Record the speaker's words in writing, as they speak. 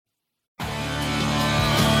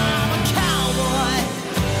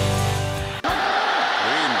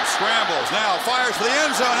for the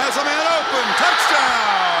end zone, has a man open.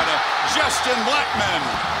 Touchdown, Justin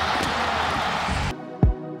Blackmon.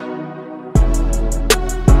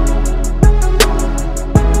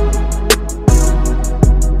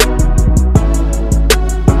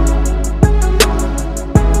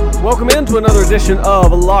 Welcome into another edition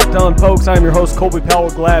of Locked On Pokes. I'm your host, Colby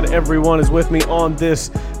Powell. Glad everyone is with me on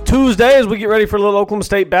this Tuesday as we get ready for a little Oklahoma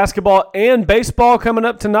State basketball and baseball coming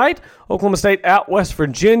up tonight. Oklahoma State at West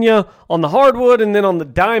Virginia on the hardwood, and then on the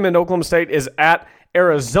diamond, Oklahoma State is at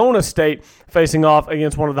Arizona State facing off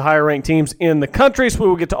against one of the higher-ranked teams in the country. So we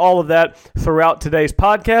will get to all of that throughout today's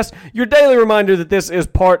podcast. Your daily reminder that this is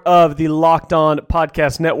part of the Locked On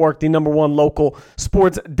Podcast Network, the number one local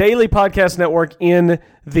sports daily podcast network in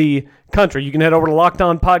the country. You can head over to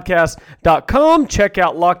LockedOnPodcast.com, check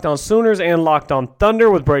out Locked On Sooners and Locked On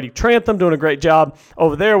Thunder with Brady Trantham doing a great job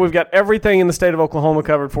over there. We've got everything in the state of Oklahoma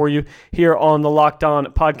covered for you here on the Locked On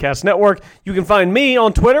Podcast Network. You can find me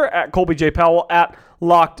on Twitter at Colby J. Powell, at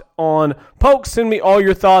Locked On Pokes. Send me all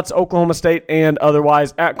your thoughts, Oklahoma State and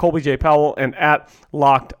otherwise, at Colby J. Powell and at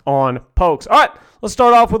Locked On Pokes. All right, let's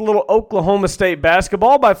start off with a little Oklahoma State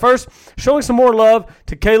basketball by first showing some more love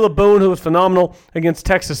to Caleb Boone, who was phenomenal against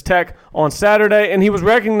Texas Tech on Saturday, and he was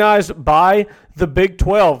recognized by the Big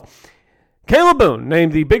 12. Caleb Boone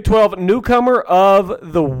named the Big 12 Newcomer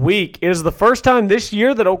of the Week. It is the first time this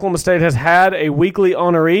year that Oklahoma State has had a weekly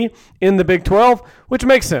honoree in the Big 12, which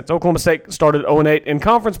makes sense. Oklahoma State started 0-8 in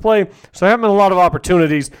conference play, so there haven't been a lot of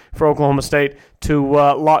opportunities for Oklahoma State to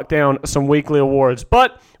lock down some weekly awards.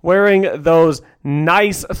 But wearing those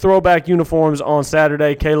nice throwback uniforms on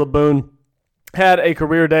Saturday, Caleb Boone had a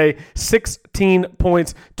career day, 16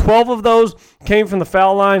 points. 12 of those came from the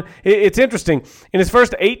foul line. It's interesting. In his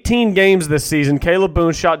first 18 games this season, Caleb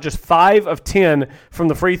Boone shot just 5 of 10 from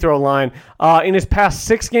the free throw line. In his past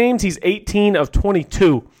 6 games, he's 18 of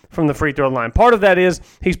 22 from the free throw line. Part of that is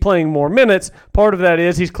he's playing more minutes. Part of that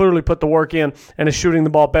is he's clearly put the work in and is shooting the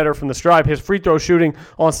ball better from the stripe. His free throw shooting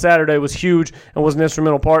on Saturday was huge and was an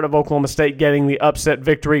instrumental part of Oklahoma State getting the upset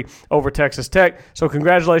victory over Texas Tech. So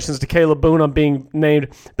congratulations to Caleb Boone on being named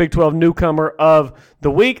Big 12 Newcomer of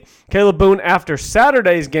the Week. Caleb Boone, after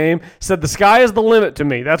Saturday's game, said the sky is the limit to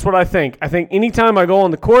me. That's what I think. I think anytime I go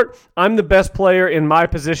on the court, I'm the best player in my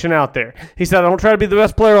position out there. He said, I don't try to be the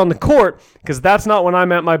best player on the court because that's not when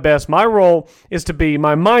I'm at my best. My role is to be,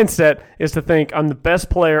 my mindset is to think I'm the best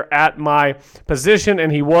player at my position,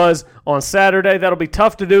 and he was on Saturday. That'll be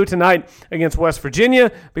tough to do tonight against West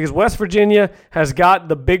Virginia because West Virginia has got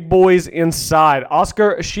the big boys inside.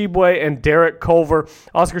 Oscar Tshiebwe and Derek Culver.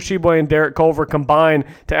 Oscar Tshiebwe and Derek Culver combined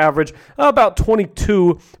to average about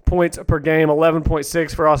 22 points per game,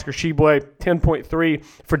 11.6 for Oscar Tshiebwe, 10.3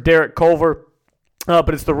 for Derek Culver.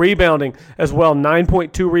 But it's the rebounding as well.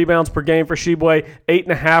 9.2 rebounds per game for Tshiebwe,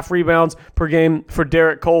 8.5 rebounds per game for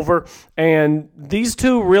Derek Culver. And these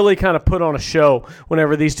two really kind of put on a show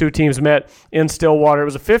whenever these two teams met in Stillwater. It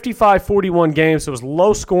was a 55-41 game, so it was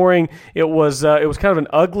low scoring. It was kind of an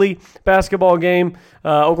ugly basketball game.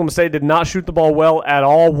 Oklahoma State did not shoot the ball well at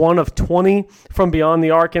all. 1 of 20 from beyond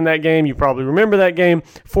the arc in that game. You probably remember that game.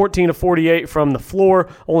 14 of 48 from the floor,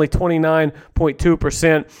 only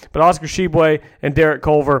 29.2%. But Oscar Tshiebwe and Derek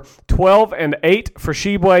Culver, 12 and 8 for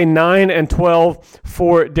Tshiebwe, 9 and 12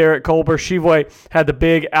 for Derek Culver. Tshiebwe had the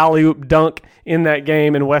big alley-oop dunk in that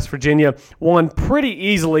game, in West Virginia won pretty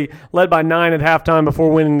easily, led by 9 at halftime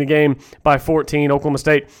before winning the game by 14. Oklahoma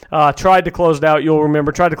State tried to close it out, you'll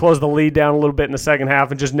remember, tried to close the lead down a little bit in the second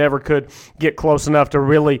half and just never could get close enough to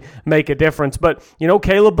really make a difference. But,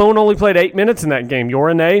 Caleb Boone only played 8 minutes in that game.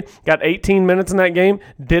 Yorane got 18 minutes in that game,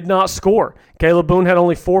 did not score. Caleb Boone had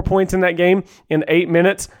only 4 points in that game in 8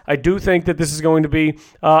 minutes. I do think that this is going to be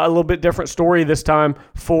a little bit different story this time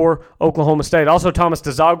for Oklahoma State. Also, Thomas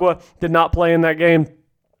Dzagwa did not play in that game.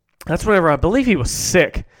 That's whenever I believe he was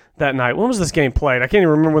sick that night. When was this game played? I can't even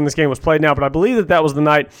remember when this game was played now, but I believe that was the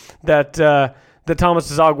night that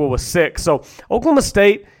Thomas Dzagwa was sick. So Oklahoma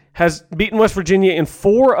State has beaten West Virginia in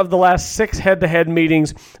 4 of the last 6 head-to-head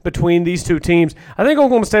meetings between these two teams. I think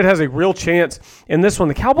Oklahoma State has a real chance in this one.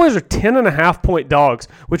 The Cowboys are 10.5-point dogs,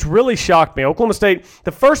 which really shocked me. Oklahoma State,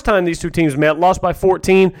 the first time these two teams met, lost by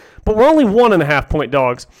 14, but we're only 1.5-point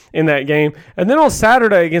dogs in that game. And then on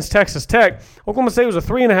Saturday against Texas Tech, Oklahoma State was a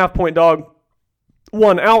 3.5-point dog,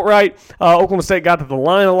 won outright. Oklahoma State got to the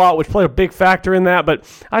line a lot, which played a big factor in that, but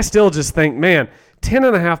I still just think, man,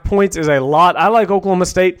 10.5 points is a lot. I like Oklahoma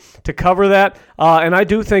State to cover that, and I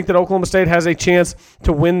do think that Oklahoma State has a chance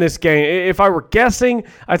to win this game. If I were guessing,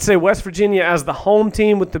 I'd say West Virginia as the home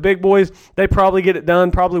team with the big boys, they probably get it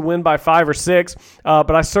done, probably win by 5 or 6,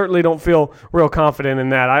 but I certainly don't feel real confident in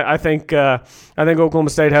that. I think Oklahoma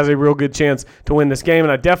State has a real good chance to win this game,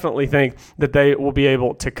 and I definitely think that they will be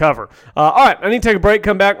able to cover. All right, I need to take a break,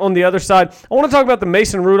 come back on the other side. I want to talk about the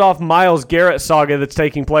Mason Rudolph-Myles Garrett saga that's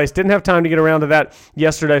taking place. Didn't have time to get around to that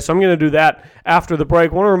yesterday, so I'm going to do that after the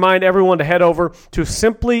break. I want to remind everyone to head over to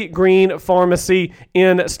Simply Green Pharmacy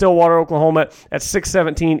in Stillwater, Oklahoma at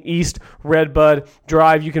 617 East Redbud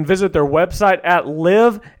Drive. You can visit their website at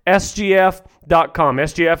livesgf.com.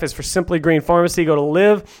 SGF is for Simply Green Pharmacy. Go to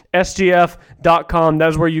livesgf.com. That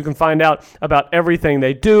is where you can find out about everything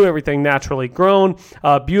they do, everything naturally grown,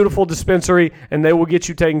 beautiful dispensary, and they will get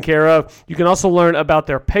you taken care of. You can also learn about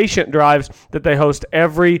their patient drives that they host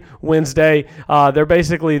every Wednesday. They're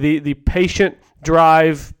basically the patient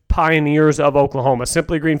drive pioneers of Oklahoma.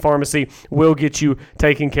 Simply Green Pharmacy will get you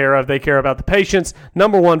taken care of. They care about the patients,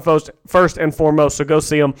 number one, first and foremost. So go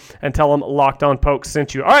see them and tell them Locked On Pokes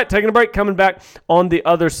sent you. All right, taking a break, coming back on the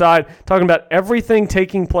other side, talking about everything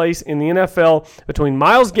taking place in the NFL between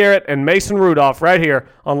Myles Garrett and Mason Rudolph right here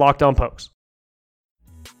on Locked On Pokes.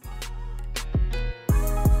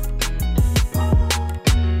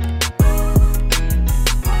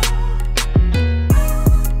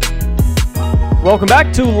 Welcome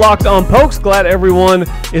back to Locked On Pokes. Glad everyone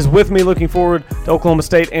is with me. Looking forward to Oklahoma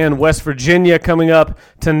State and West Virginia coming up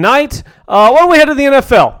tonight. Why don't we head to the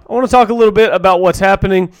NFL? I want to talk a little bit about what's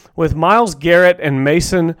happening with Myles Garrett and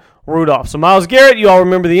Mason Rudolph. So Myles Garrett, you all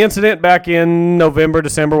remember the incident back in November,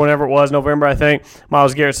 December, whenever it was, November, I think.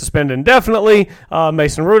 Myles Garrett suspended indefinitely.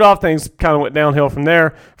 Mason Rudolph, things kind of went downhill from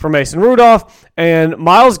there for Mason Rudolph. And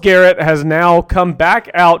Myles Garrett has now come back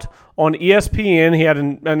out on ESPN. He had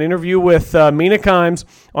an interview with Mina Kimes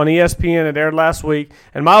on ESPN. It aired last week.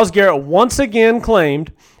 And Myles Garrett once again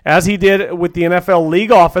claimed, as he did with the NFL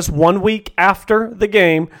league office 1 week after the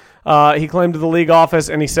game, he claimed to the league office,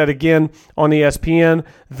 and he said again on ESPN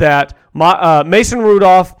that Mason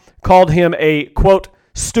Rudolph called him a, quote,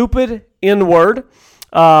 stupid N-word.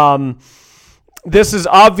 This is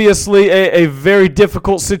obviously a very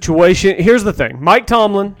difficult situation. Here's the thing. Mike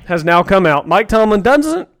Tomlin has now come out. Mike Tomlin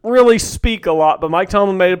doesn't really speak a lot, but Mike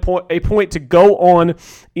Tomlin made a point to go on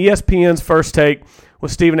ESPN's First Take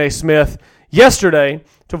with Stephen A. Smith yesterday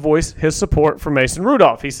to voice his support for Mason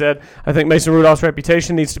Rudolph. He said, I think Mason Rudolph's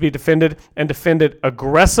reputation needs to be defended and defended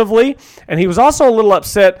aggressively. And he was also a little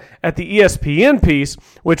upset at the ESPN piece,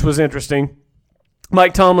 which was interesting.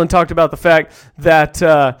 Mike Tomlin talked about the fact that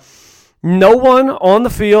no one on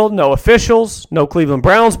the field, no officials, no Cleveland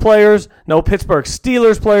Browns players, no Pittsburgh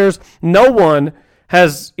Steelers players, no one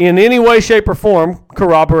has in any way, shape, or form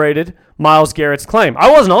corroborated Myles Garrett's claim.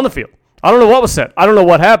 I wasn't on the field. I don't know what was said. I don't know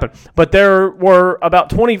what happened. But there were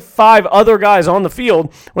about 25 other guys on the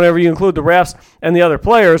field, whenever you include the refs and the other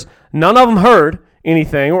players. None of them heard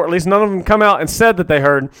anything, or at least none of them come out and said that they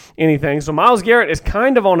heard anything. So Myles Garrett is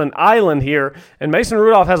kind of on an island here, and Mason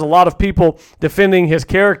Rudolph has a lot of people defending his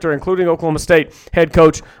character, including Oklahoma State head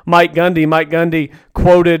coach Mike Gundy. Mike Gundy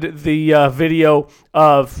quoted the video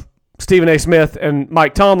of Stephen A. Smith and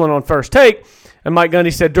Mike Tomlin on First Take, and Mike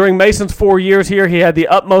Gundy said, during Mason's 4 years here, he had the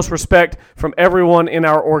utmost respect from everyone in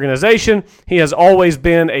our organization. He has always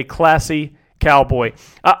been a classy cowboy.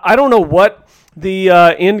 I don't know what the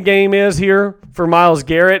end game is here for Myles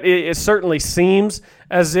Garrett. It certainly seems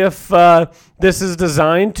as if this is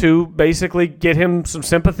designed to basically get him some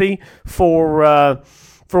sympathy for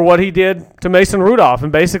what he did to Mason Rudolph,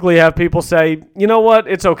 and basically have people say, you know what,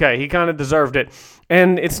 it's okay. He kind of deserved it.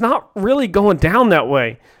 And it's not really going down that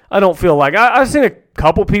way, I don't feel like. I've seen a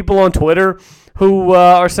couple people on Twitter who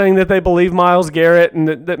are saying that they believe Myles Garrett and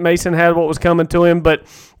that Mason had what was coming to him, but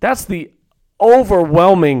that's the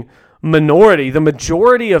overwhelming minority. The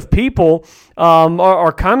majority of people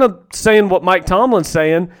are kind of saying what Mike Tomlin's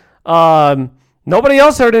saying. Nobody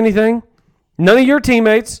else heard anything. None of your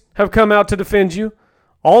teammates have come out to defend you.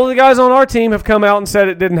 All of the guys on our team have come out and said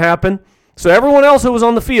it didn't happen. So everyone else who was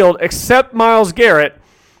on the field, except Myles Garrett,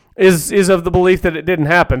 is of the belief that it didn't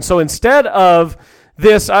happen. So instead of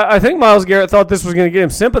this, I think Myles Garrett thought this was going to get him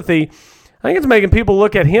sympathy. I think it's making people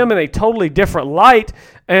look at him in a totally different light,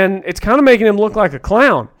 and it's kind of making him look like a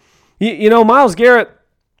clown. You know, Myles Garrett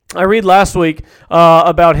I read last week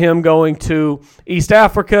about him going to East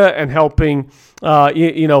Africa and helping,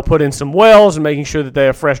 put in some wells and making sure that they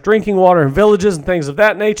have fresh drinking water in villages and things of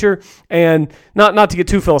that nature. And not to get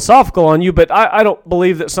too philosophical on you, but I don't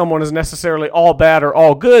believe that someone is necessarily all bad or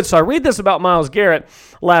all good. So I read this about Myles Garrett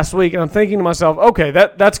last week, and I'm thinking to myself, okay,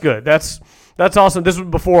 that's good. That's awesome. This was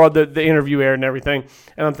before the interview aired and everything.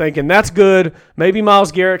 And I'm thinking, that's good. Maybe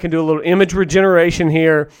Myles Garrett can do a little image regeneration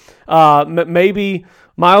here. Maybe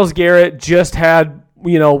Myles Garrett just had,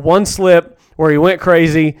 one slip where he went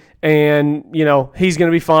crazy and, he's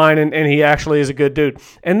going to be fine and he actually is a good dude.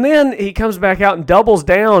 And then he comes back out and doubles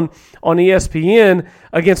down on ESPN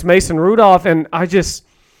against Mason Rudolph, and I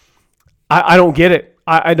don't get it.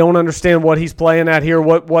 I don't understand what he's playing at here,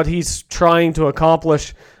 what he's trying to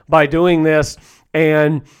accomplish by doing this,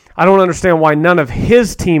 and I don't understand why none of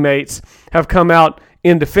his teammates have come out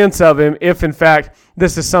in defense of him if, in fact,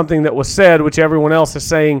 this is something that was said, which everyone else is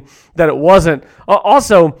saying that it wasn't.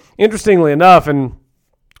 Also, interestingly enough, and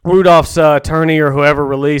Rudolph's attorney or whoever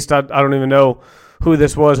released, I don't even know who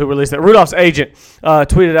this was who released that, Rudolph's agent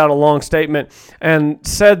tweeted out a long statement and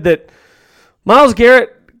said that Myles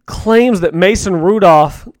Garrett claims that Mason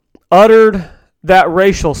Rudolph uttered that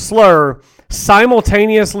racial slur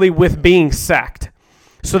simultaneously with being sacked.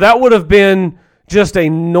 So that would have been just a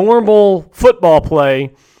normal football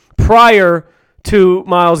play prior to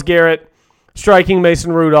Myles Garrett striking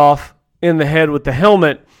Mason Rudolph in the head with the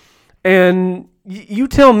helmet. And you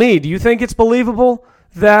tell me, do you think it's believable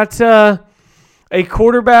that a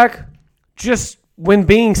quarterback just when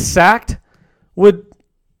being sacked would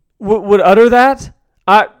utter that?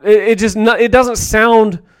 It doesn't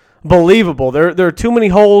sound believable. There are too many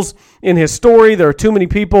holes in his story. There are too many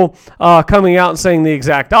people coming out and saying the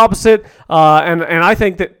exact opposite. And I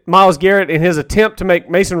think that Myles Garrett, in his attempt to make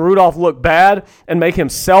Mason Rudolph look bad and make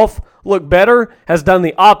himself look better, has done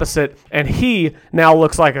the opposite, and he now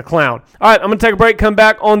looks like a clown. All right, I'm going to take a break, come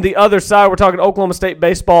back on the other side. We're talking Oklahoma State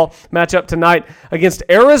baseball matchup tonight against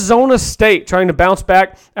Arizona State, trying to bounce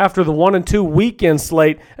back after the 1-2 weekend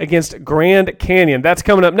slate against Grand Canyon. That's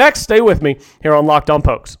coming up next. Stay with me here on Locked On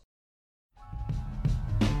Pokes.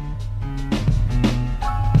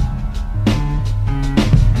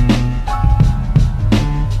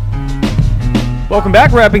 Welcome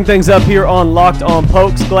back. Wrapping things up here on Locked On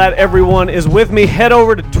Pokes. Glad everyone is with me. Head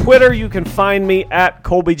over to Twitter. You can find me at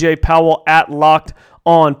Colby J. Powell at Locked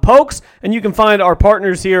On Pokes. And you can find our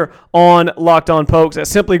partners here on Locked On Pokes at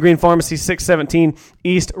Simply Green Pharmacy, 617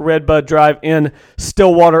 East Redbud Drive in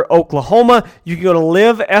Stillwater, Oklahoma. You can go to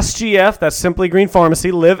Live SGF, that's Simply Green Pharmacy,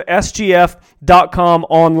 livesgf.com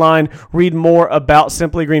online. Read more about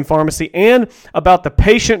Simply Green Pharmacy and about the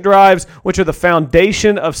patient drives, which are the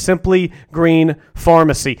foundation of Simply Green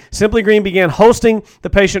Pharmacy. Simply Green began hosting the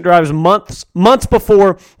patient drives months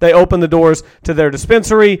before they opened the doors to their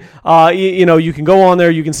dispensary. You can go on there.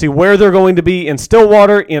 You can see where they're going to be in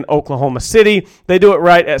Stillwater, in Oklahoma City. They do it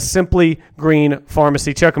right at Simply Green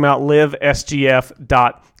Pharmacy. Check them out,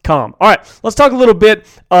 livesgf.com. All right, let's talk a little bit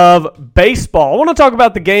of baseball. I want to talk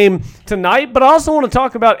about the game tonight, but I also want to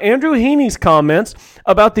talk about Andrew Heaney's comments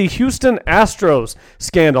about the Houston Astros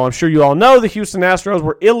scandal. I'm sure you all know the Houston Astros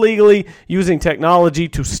were illegally using technology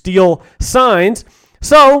to steal signs,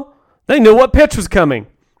 so they knew what pitch was coming.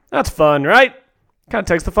 That's fun, right? Kind of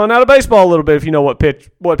takes the fun out of baseball a little bit if you know what pitch.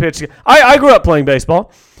 I grew up playing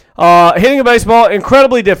baseball. Hitting a baseball,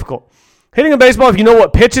 incredibly difficult. Hitting a baseball, if you know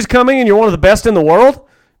what pitch is coming and you're one of the best in the world,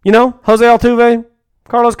 Jose Altuve,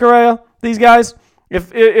 Carlos Correa, these guys,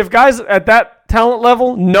 if guys at that talent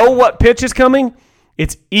level know what pitch is coming,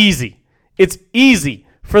 it's easy. It's easy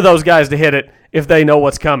for those guys to hit it if they know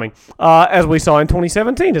what's coming, as we saw in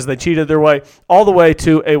 2017 as they cheated their way all the way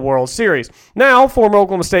to a World Series. Now, former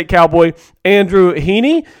Oklahoma State Cowboy Andrew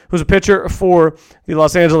Heaney, who's a pitcher for the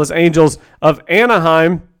Los Angeles Angels of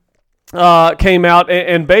Anaheim, came out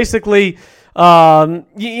and basically, he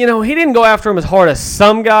didn't go after him as hard as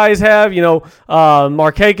some guys have.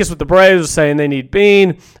 Markakis with the Braves was saying they need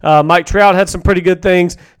Bean. Mike Trout had some pretty good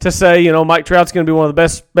things to say. Mike Trout's going to be one of the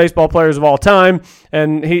best baseball players of all time.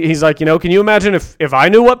 And he's like, can you imagine if I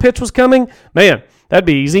knew what pitch was coming? Man, that'd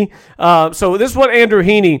be easy. So this is what Andrew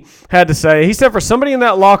Heaney had to say. He said for somebody in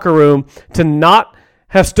that locker room to not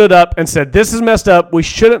have stood up and said, this is messed up, we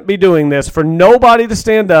shouldn't be doing this, for nobody to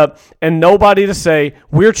stand up and nobody to say,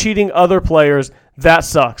 we're cheating other players, that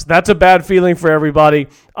sucks. That's a bad feeling for everybody.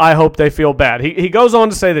 I hope they feel bad. He goes on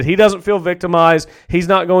to say that he doesn't feel victimized. He's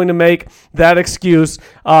not going to make that excuse.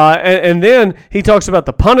 And then he talks about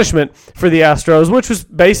the punishment for the Astros, which was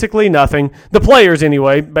basically nothing. The players,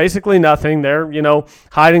 anyway, basically nothing. They're,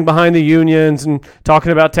 hiding behind the unions and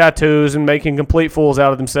talking about tattoos and making complete fools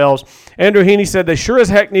out of themselves. Andrew Heaney said they sure as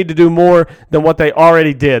heck need to do more than what they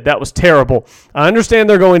already did. That was terrible. I understand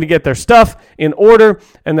they're going to get their stuff in order,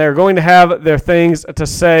 and they're going to have their things to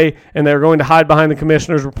say, and they're going to hide behind the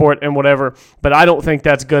commissioner's report and whatever, but I don't think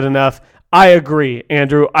that's good enough. I agree,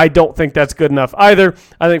 Andrew. I don't think that's good enough either.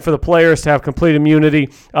 I think for the players to have complete immunity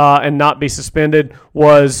and not be suspended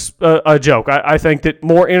was a joke. I think that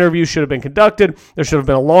more interviews should have been conducted. There should have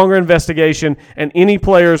been a longer investigation, and any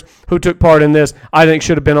players who took part in this, I think,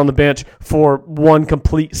 should have been on the bench for one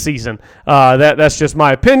complete season. That's just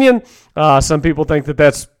my opinion. Some people think that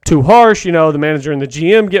that's too harsh. The manager and the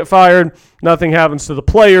GM get fired. Nothing happens to the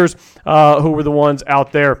players who were the ones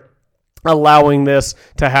out there allowing this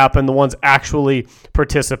to happen, the ones actually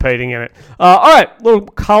participating in it. All right, little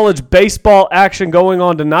college baseball action going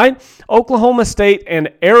on tonight. Oklahoma State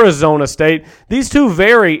and Arizona State. These two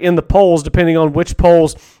vary in the polls depending on which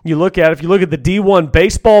polls you look at. If you look at the D1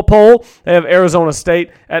 baseball poll, they have Arizona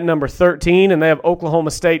State at number 13, and they have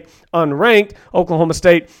Oklahoma State unranked. Oklahoma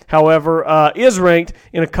State, however, is ranked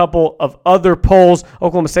in a couple of other polls.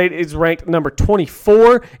 Oklahoma State is ranked number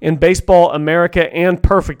 24 in Baseball America and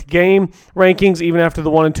Perfect Game rankings, even after the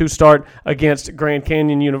 1 and 2 start against Grand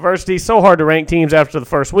Canyon University. So hard to rank teams after the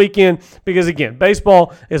first weekend because, again,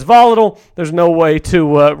 baseball is volatile. There's no way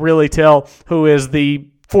to really tell who is the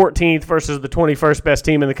 14th versus the 21st best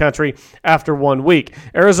team in the country after 1 week.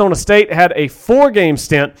 Arizona State had a 4-game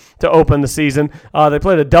stint to open the season. They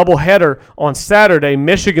played a doubleheader on Saturday.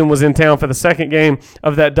 Michigan was in town for the second game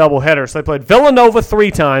of that doubleheader. So they played Villanova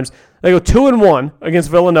 3 times. They go 2-1 against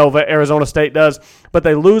Villanova, Arizona State does, but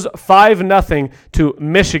they lose 5-0 to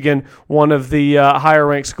Michigan, one of the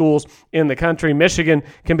higher-ranked schools in the country. Michigan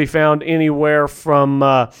can be found anywhere from,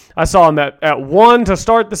 I saw them at 1 to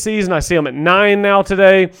start the season. I see them at 9 now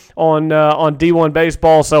today on D1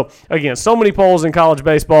 baseball. So, again, so many polls in college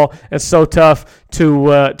baseball. It's so tough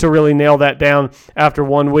to really nail that down after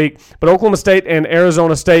 1 week. But Oklahoma State and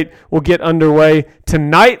Arizona State will get underway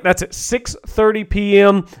tonight. That's at 6:30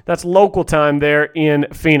 p.m. That's local time there in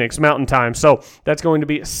Phoenix, Mountain Time. So that's going to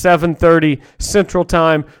be 7:30 Central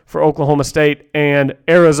Time for Oklahoma State and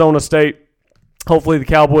Arizona State. Hopefully the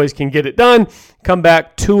Cowboys can get it done, come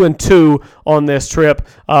back 2-2 on this trip,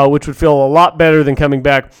 which would feel a lot better than coming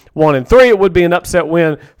back 1-3. It would be an upset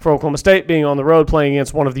win for Oklahoma State, being on the road playing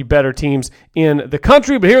against one of the better teams in the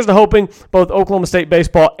country. But here's the hoping: both Oklahoma State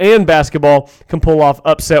baseball and basketball can pull off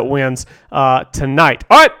upset wins tonight.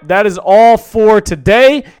 All right, that is all for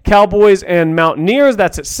today. Cowboys and Mountaineers,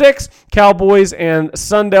 that's at 6. Cowboys and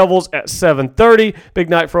Sun Devils at 7:30. Big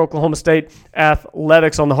night for Oklahoma State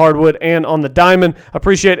athletics on the hardwood and on the diamond.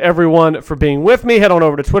 Appreciate everyone for being with me. Head on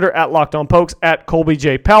over to Twitter at LockedOnPokes, at Colby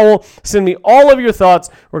J. Powell. Send me all of your thoughts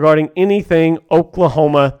regarding anything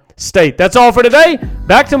Oklahoma State. That's all for today.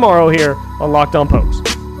 Back tomorrow here on Locked On Pokes.